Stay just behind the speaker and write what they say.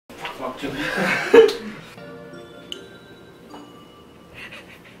fuck too.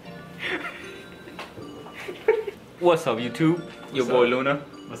 What's up, YouTube? Your boy Luna.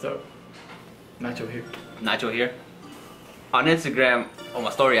 What's up? Nacho here. Nacho here. On Instagram, on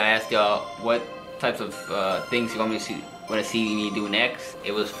my story, I asked y'all what types of things you want to see me do next.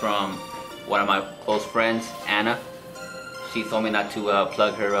 It was from one of my close friends, Anna. She told me not to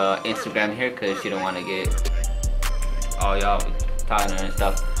plug her Instagram here because she don't want to get all y'all talking to her and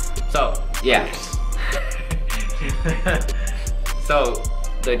stuff. So yeah. So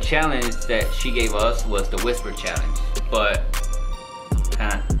the challenge that she gave us was the whisper challenge. But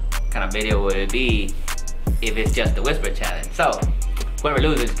kind of video would it be if it's just the whisper challenge? So whoever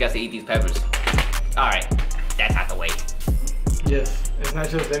loses gets to eat these peppers. All right, that's out the way. Yes, it's not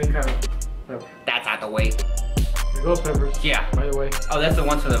just any kind of pepper. That's out the way. Here goes peppers. Yeah. By the way. Oh, that's the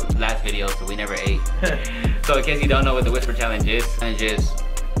ones from the last video, so we never ate. So in case you don't know what the whisper challenge is, and just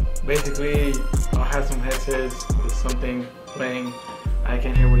basically I'll have some headsets with something playing. I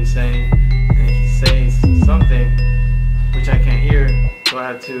can hear what he's saying, and he says something which I can't hear, so I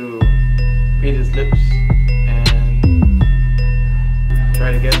have to read his lips and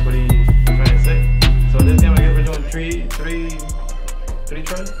try to guess what he's trying to say. So this game I guess we're doing three tries?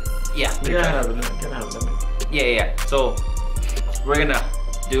 Yeah. Three tries. Have a limit. Yeah. So we're gonna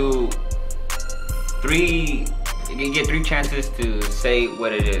do you get 3 chances to say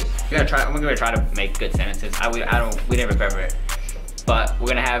what it is. I'm gonna try to make good sentences. We never prepare it. But we're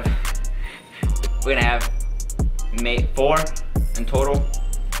gonna have 4 in total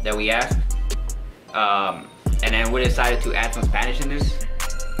that we asked. And then we decided to add some Spanish in this.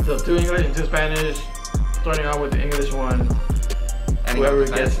 So 2 English and 2 Spanish. Starting out with the English one. Whoever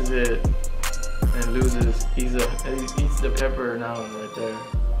guesses it and loses eats the pepper now right there.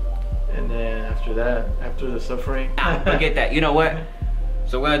 And then after that, after the suffering. Forget that. You know what?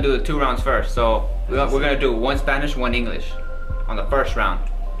 So we're gonna do the 2 rounds first. So we're gonna do 1 Spanish, 1 English on the first round.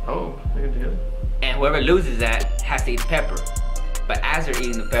 Oh, we can do it. And whoever loses that has to eat the pepper. But as they're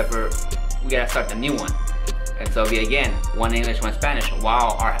eating the pepper, we gotta start the new one. And so it'll be again 1 English, 1 Spanish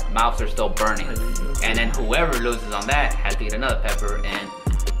while our mouths are still burning. And then whoever loses on that has to eat another pepper, and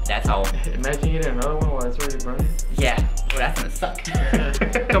that's how. Imagine eating another one while it's already burning. Yeah, well, that's gonna suck.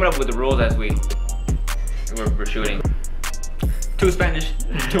 Coming up with the rules as we're shooting. 2 Spanish,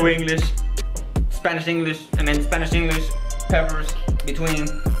 2 English, Spanish English, and then Spanish English, peppers between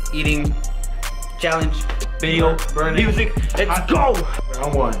eating challenge, video, burning, music. Let's go!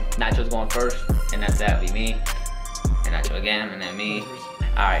 Round 1. Nacho's going first, and that's that. Be me, and Nacho again, and then me.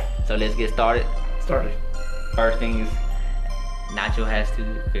 All right, so let's get started. Started. First thing is Nacho has to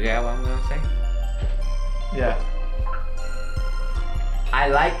figure out what I'm gonna say. Yeah. I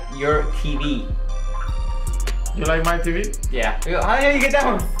like your TV. You like my TV? Yeah. How did you get that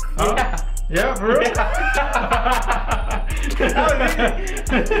one? Yeah. Yeah, for real?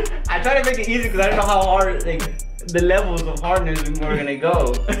 I tried to make it easy because I don't know how hard, like, the levels of hardness we were gonna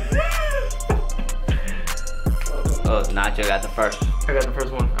go. Oh, Nacho got the first. I got the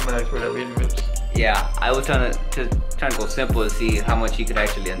first one. I'm an expert at reading lips. Yeah, I was trying to go simple to see how much he could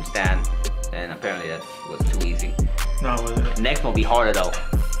actually understand, and apparently that was too easy. No, it wasn't. Next one will be harder though.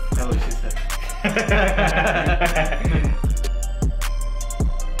 That's what she said.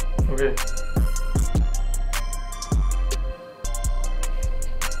 Okay.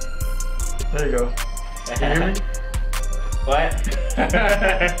 There you go. Can you hear me? What?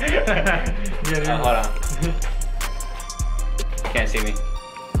 Yeah, hold on. Can't see me.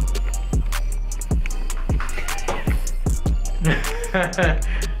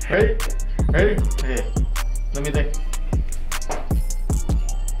 Ready? Ready? Okay. Let me think.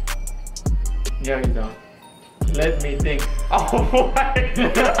 Yeah, you don't. Let me think. Oh, what?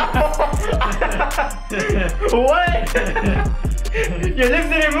 What? Your lips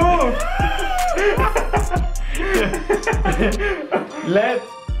didn't move. Let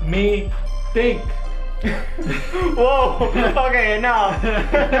me think. Whoa. Okay, now.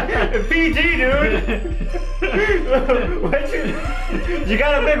 PG, dude. What you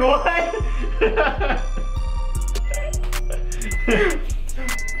got a big what?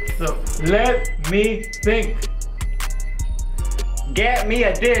 So, let me think. Get me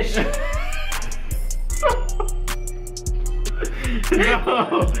a dish.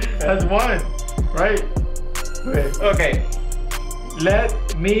 No, that's 1, right? Okay. Let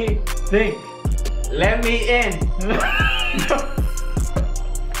me think. Let me in. That's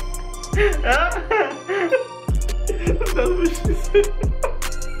what she said.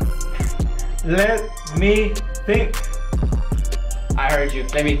 Let me think. I heard you.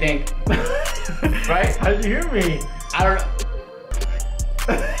 Let me think. Right? How'd you hear me? I don't know.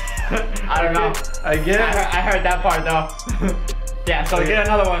 I don't know. I get it. I heard that part though. Yeah, so get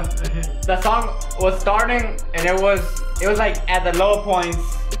another one. The song was starting and it was like at the low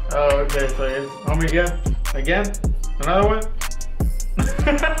points. Oh, okay, so it's homie again? Another one?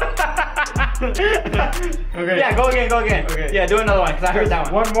 Okay. Yeah, go again. Okay. Yeah, do another one, because I heard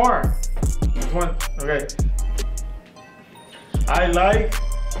that one. One more. Just one. Okay. I like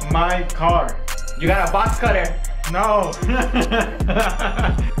my car. You got a box cutter. No.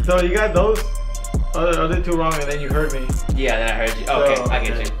 So you got those other two wrong and then you heard me. Yeah, then I heard you. Okay, So, I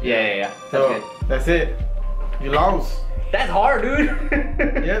get you. Yeah. That's So good. that's it. You lost. That's hard, dude.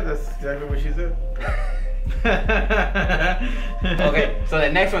 Yeah, that's exactly what she said. Okay, so the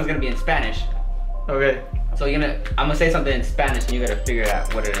next one's gonna be in Spanish. Okay. So I'm gonna say something in Spanish and you gotta figure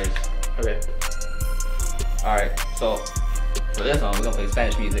out what it is. Okay. Alright, so for this one, we're gonna play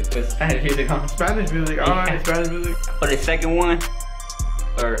Spanish music. Put Spanish music on. Spanish music. Alright, Spanish music. For the second one,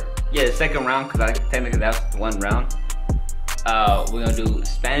 the second round, because technically that's one round. We're gonna do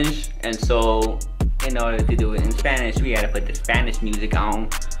Spanish, and so in order to do it in Spanish, we gotta put the Spanish music on.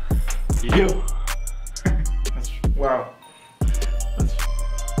 Wow.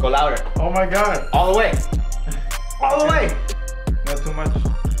 Go louder. Oh my god. All the way. All the way. Not too much.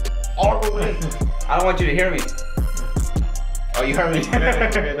 All the way. I don't want you to hear me. Oh, you heard me.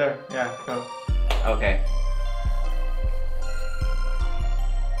 Okay, there. Yeah, go. Okay.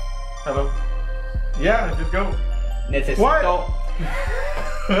 Hello? Yeah, just go. Necesito.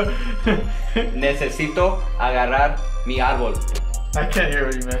 Necesito agarrar mi árbol. I can't hear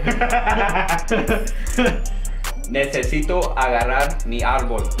what you meant. Necesito agarrar mi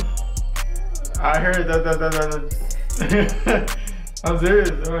árbol. I heard that. I'm serious.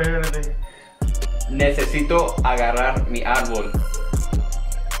 I don't hear anything. Necesito agarrar mi árbol.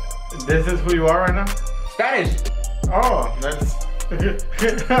 This is who you are right now? Spanish. Oh, that's.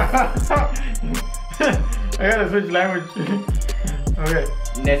 I gotta switch language. Okay.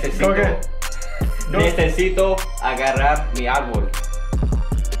 Necesito. Okay. Go. Necesito agarrar mi árbol.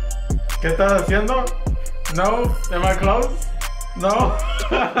 ¿Qué estás haciendo? No. Am I close? No.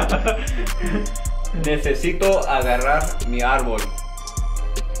 Necesito agarrar mi árbol.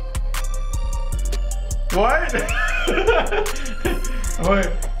 What? Wait.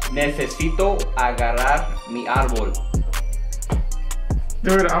 Necesito agarrar mi árbol.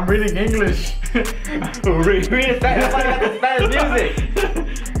 Dude, I'm reading English. Read Spanish. That's why I got the Spanish music.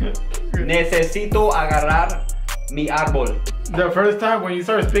 Necesito agarrar mi árbol. The first time when you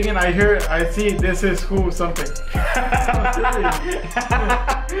start speaking, I see this is who something.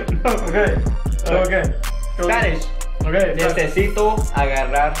 Okay. Okay. Spanish. Okay. Necesito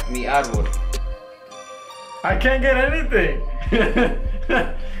agarrar mi árbol. I can't get anything.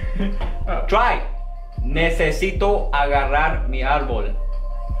 Try. Necesito agarrar mi árbol.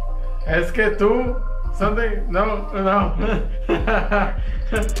 Es que tú something. No.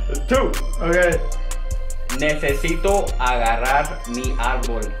 Tú. Okay. Necesito agarrar mi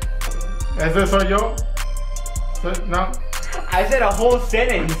árbol. Ese soy yo. No. I said a whole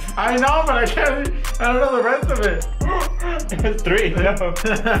sentence. I know, but I don't know the rest of it. It's three. No.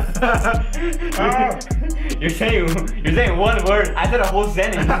 Oh. You're saying one word. I said a whole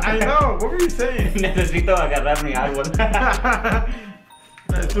sentence. I know. What were you saying? Necesito agarrar mi árbol.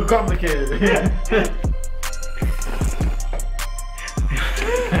 It's too complicated.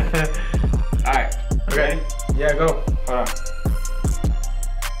 Alright. Okay. Yeah, go. Hold on.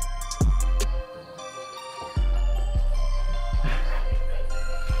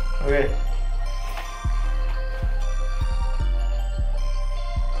 Okay.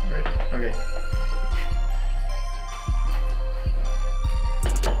 Okay.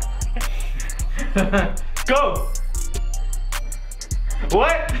 Go!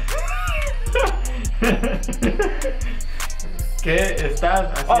 What? ¿Qué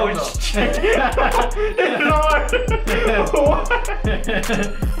estás haciendo? Oh, shit.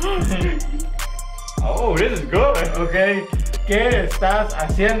 Oh, this is good. Okay. ¿Qué estás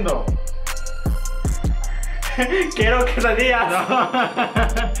haciendo? Quiero quesadillas.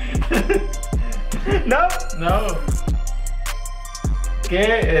 No. No.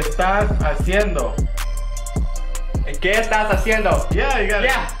 ¿Qué estás haciendo? ¿Qué estás haciendo? Yeah, you got it.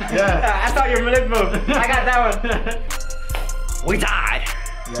 Yeah. I saw your lip move. I got that one. We died.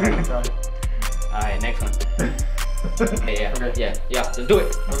 Yeah. Alright, next one. Yeah. Okay. Yeah. Let's do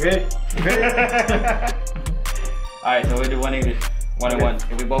it. Okay. Alright, so we'll do one English, one and one.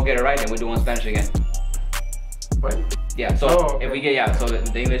 If we both get it right, then we'll do one Spanish again. What? Yeah. So okay. if we get so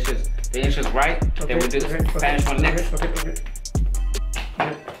the English is right, then we'll do the Spanish one next. Okay.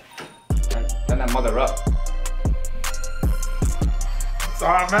 Turn that mother up.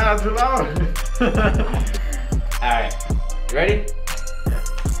 Oh man, that's too loud. Alright. You ready?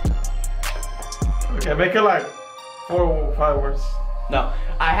 Okay, make it like 4 or 5 words. No.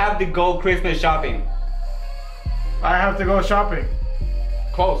 I have to go Christmas shopping. I have to go shopping.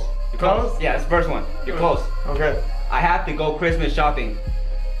 Close. You're Close? Yeah, that's the first one. You're close. Okay. I have to go Christmas shopping.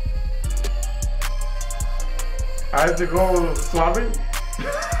 I have to go swabbing.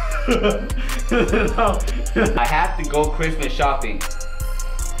 No. I have to go Christmas shopping.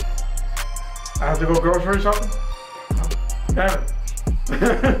 I have to go grocery shopping. Damn it.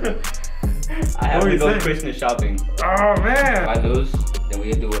 I have What to you go saying? Christmas shopping. Oh man. If I lose, then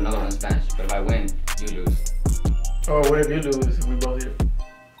we do another one in Spanish. But if I win, you lose. Oh, what if you lose if we both here?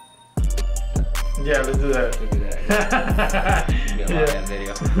 Yeah, let's do that. We'll do that. Get a long ass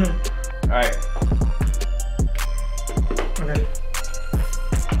video. Alright. Okay.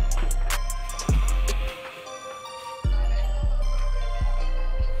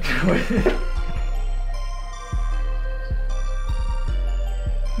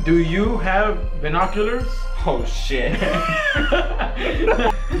 Do you have binoculars? Oh shit. I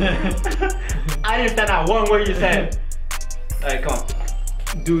didn't understand that one word you said. Alright, come on.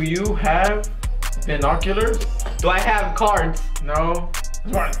 Do you have binoculars? Do I have cards? No.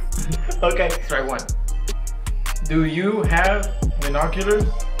 One. Okay. Try one. Do you have binoculars?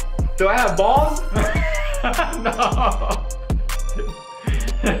 Do I have balls? No.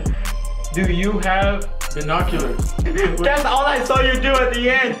 Do you have binoculars? That's all I saw you do at the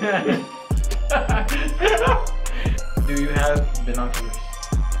end. Do you have binoculars?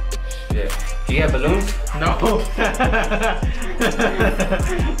 Yeah. Do you have balloons? No.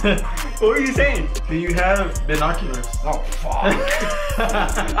 What were you saying? Do you have binoculars? Oh fuck.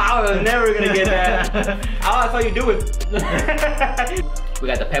 I was never gonna get that. All I saw you do it. We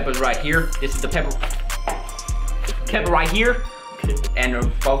got the peppers right here. This is the pepper right here. And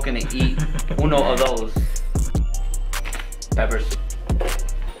we're both gonna eat uno of those peppers.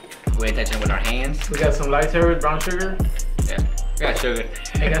 We ain't touching it with our hands. We got some lightsaber brown sugar. Yeah, we got sugar.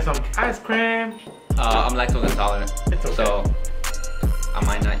 I got some ice cream. I'm lactose intolerant, It's okay. so I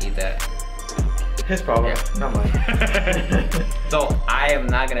might not eat that. His problem, Yeah. not mine. So I am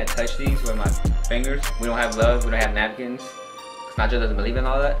not gonna touch these with my fingers. We don't have gloves. We don't have napkins. Nacho doesn't believe in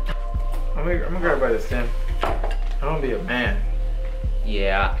all that. I'm gonna grab by the stem. I'm gonna be a man.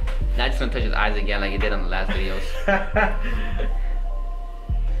 Yeah, not just gonna touch his eyes again like he did on the last videos.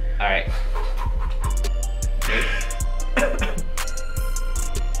 All right.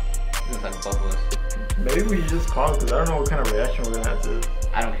 This is like both of us. Maybe we should just call it because I don't know what kind of reaction we're gonna have to.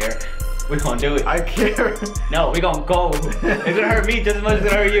 I don't care. We're gonna do it. I care. No, we're gonna go. It's gonna hurt me just as much as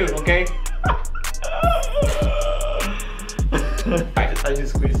it hurt you, okay? I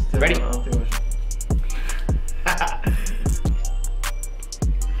just squeezed it. Ready? I don't think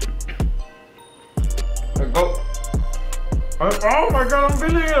Go. Oh my god, I'm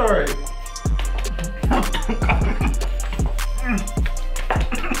feeling it already.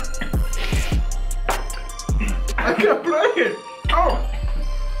 I can't play it. Oh.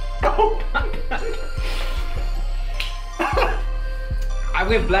 Oh. I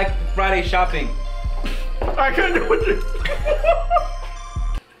went Black Friday shopping. I can't do it.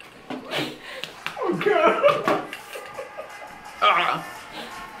 Oh god.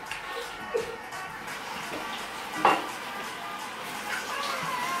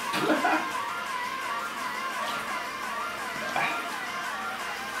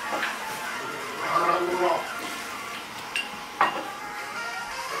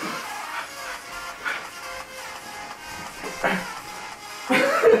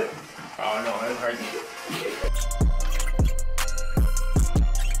 Oh no, that's hard.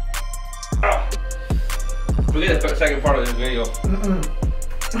 Forget the second part of this video.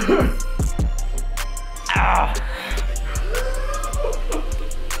 Ah.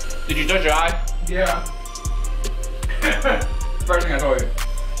 Did you touch your eye? Yeah. First thing I told you.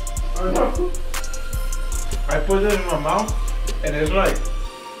 I put it in my mouth and it's like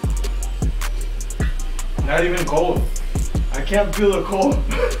not even cold. I can't feel the cold.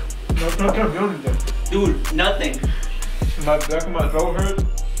 No, I can't feel anything. Dude, nothing. My back of my throat hurts.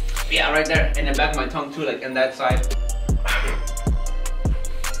 Yeah, right there. And the back of my tongue too, like on that side.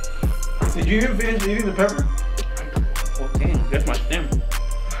 Did you even finish eating the pepper? Whole thing. That's my stem.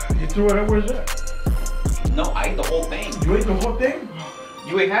 You threw it up, where's that? No, I ate the whole thing. You ate the whole thing?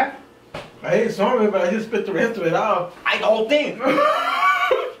 You ate half? I ate some of it, but I just spit the rest of it out. I ate the whole thing.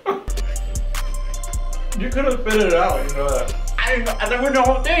 You could have spit it out, you know that. I didn't know. I thought we the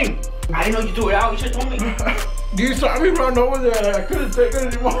whole thing. I didn't know you threw it out. You should have told me. You saw me run over there. I couldn't take it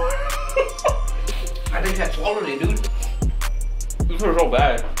anymore. I think you had swallowed it, dude. feels so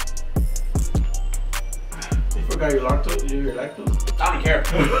bad. You forgot your lactose? Your lactose? I don't care.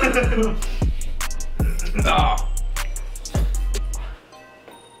 Oh.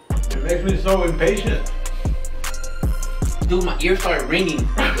 It makes me so impatient. Dude, my ears started ringing. You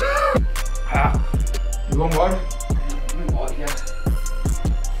want water? Oh, yeah.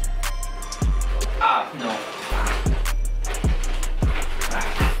 No.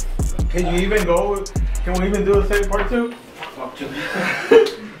 Can you even go? Can we even do the second part too? Fuck you.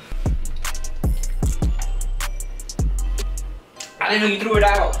 I didn't know you threw it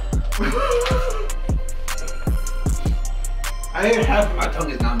out. I ate half of My it. tongue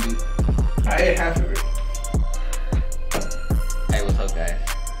is numb, dude. I ate half of it. Hey, what's up, guys?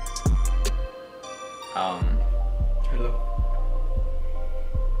 Hello.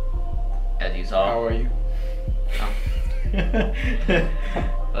 As you saw. How are you?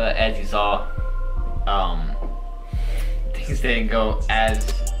 As you saw, things didn't go as.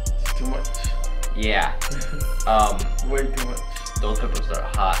 It's too much. Yeah. Way too much. Those peppers are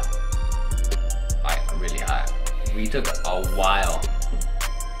hot. Like, really hot. We took a while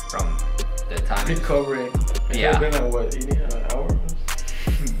from the time. Recovering. Yeah. It's been like what, eating an hour?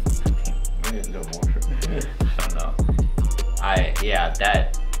 Maybe a little more. I don't know. Yeah,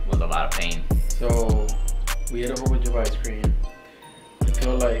 that was a lot of pain. So, we ate a whole bunch of ice cream. I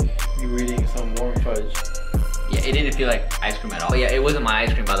feel like you're eating some warm fudge. Yeah, it didn't feel like ice cream at all. But yeah, it wasn't my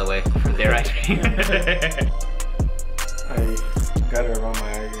ice cream, by the way. It was their ice cream. I got it around my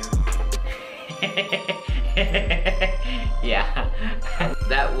eye again. Yeah.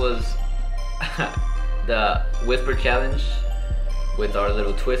 That was the whisper challenge with our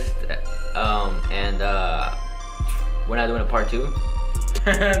little twist. And we're not doing a part 2.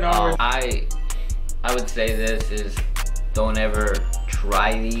 No, I would say this is, don't ever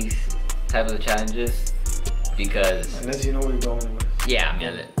try these types of challenges because unless you know what you're going with. yeah, I mean,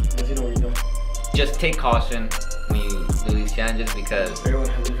 Unless you know what you're doing. just take caution when you do these challenges because Everyone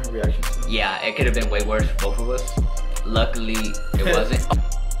has different reactions to it. yeah, it could have been way worse for both of us. Luckily, it wasn't.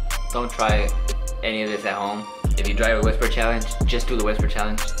 Don't try any of this at home. If you try a whisper challenge, just do the whisper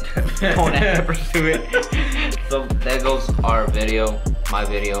challenge. Don't ever pursue it. So there goes our video, my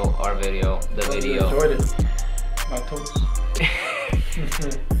video, our video, the video. You enjoyed it. My toes.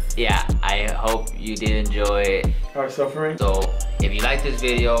 Yeah, I hope you did enjoy Our suffering. So if you like this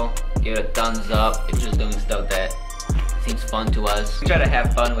video, give it a thumbs up. If you're just doing stuff that seems fun to us. We try to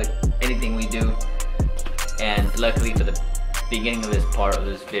have fun with anything we do. And luckily for the beginning of this part of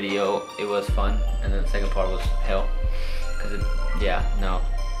this video, it was fun. And then the second part was hell.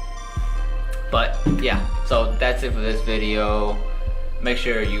 But yeah, so that's it for this video. Make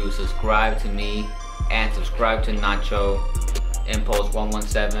sure you subscribe to me and subscribe to Nacho, Impulse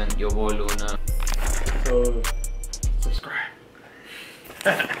 117, your boy Luna. So, subscribe.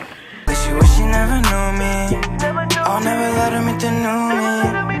 Wish you never knew me. I'll never let him into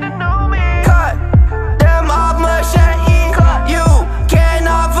me.